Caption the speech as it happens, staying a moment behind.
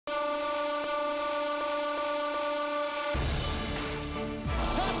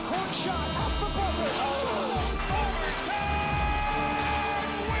shot at the buzzer.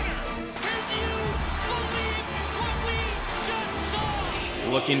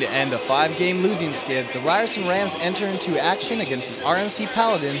 Looking to end a 5-game losing skid, the Ryerson Rams enter into action against the RMC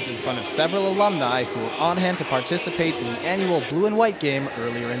Paladins in front of several alumni who were on hand to participate in the annual blue and white game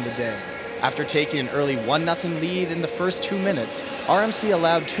earlier in the day. After taking an early 1-0 lead in the first 2 minutes, RMC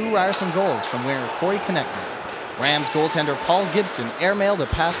allowed 2 Ryerson goals from winger Cory Konecny. Rams goaltender Paul Gibson airmailed a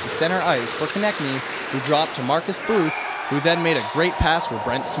pass to center ice for Konecny, who dropped to Marcus Booth, who then made a great pass for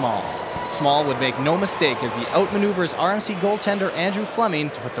Brent Small. Small would make no mistake as he outmaneuvers RMC goaltender Andrew Fleming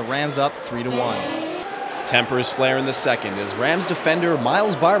to put the Rams up 3-1. Tempers flare in the second as Rams defender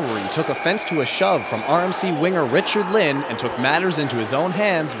Myles Barbieri took offense to a shove from RMC winger Richard Lynn and took matters into his own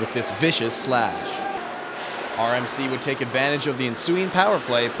hands with this vicious slash. RMC would take advantage of the ensuing power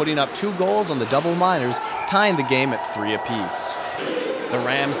play, putting up 2 goals on the double minors, tying the game at 3 apiece. The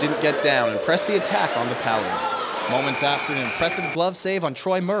Rams didn't get down and pressed the attack on the Paladins. Moments after an impressive glove save on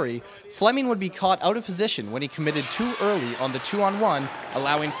Troy Murray, Fleming would be caught out of position when he committed too early on the 2-on-1,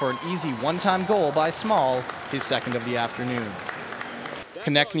 allowing for an easy one-time goal by Small, his second of the afternoon.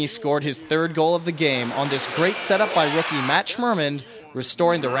 Konecny scored his 3rd goal of the game on this great setup by rookie Matt Schmerman,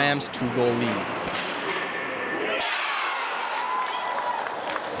 restoring the Rams' 2-goal lead.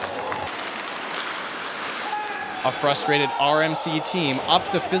 A frustrated RMC team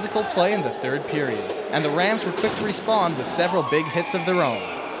upped the physical play in the 3rd period, and the Rams were quick to respond with several big hits of their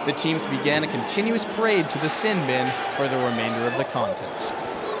own. The teams began a continuous parade to the sin bin for the remainder of the contest.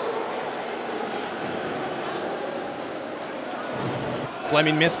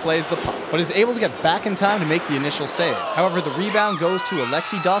 Fleming misplays the puck, but is able to get back in time to make the initial save. However, the rebound goes to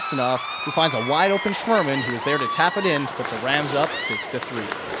Alexei Dostanov, who finds a wide-open Schmerman, who is there to tap it in to put the Rams up 6-3.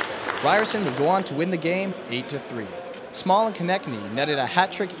 Ryerson would go on to win the game 8-3. Small and Konecny netted a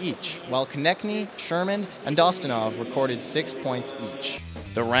hat trick each, while Konecny, Sherman, and Dostanov recorded 6 points each.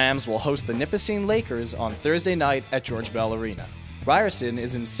 The Rams will host the Nipissing Lakers on Thursday night at George Bell Arena. Ryerson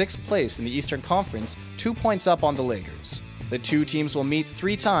is in 6th place in the Eastern Conference, 2 points up on the Lakers. The 2 teams will meet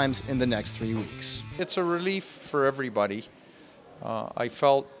 3 times in the next 3 weeks. It's a relief for everybody. I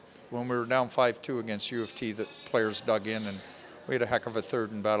felt when we were down 5-2 against U of T that players dug in and we had a heck of a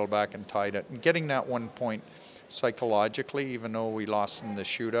 3rd and battled back and tied it. And getting that 1 point psychologically, even though we lost in the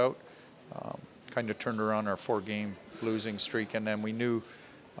shootout, kind of turned around our 4-game losing streak. And then we knew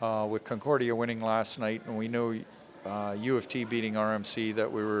with Concordia winning last night, and we knew U of T beating RMC, that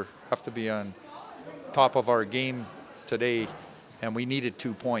we have to be on top of our game today, and we needed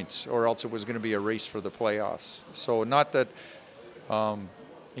 2 points, or else it was going to be a race for the playoffs. So not that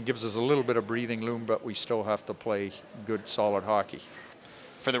it gives us a little bit of breathing room, but we still have to play good, solid hockey.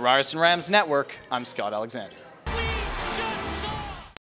 For the Ryerson Rams Network, I'm Scott Alexander.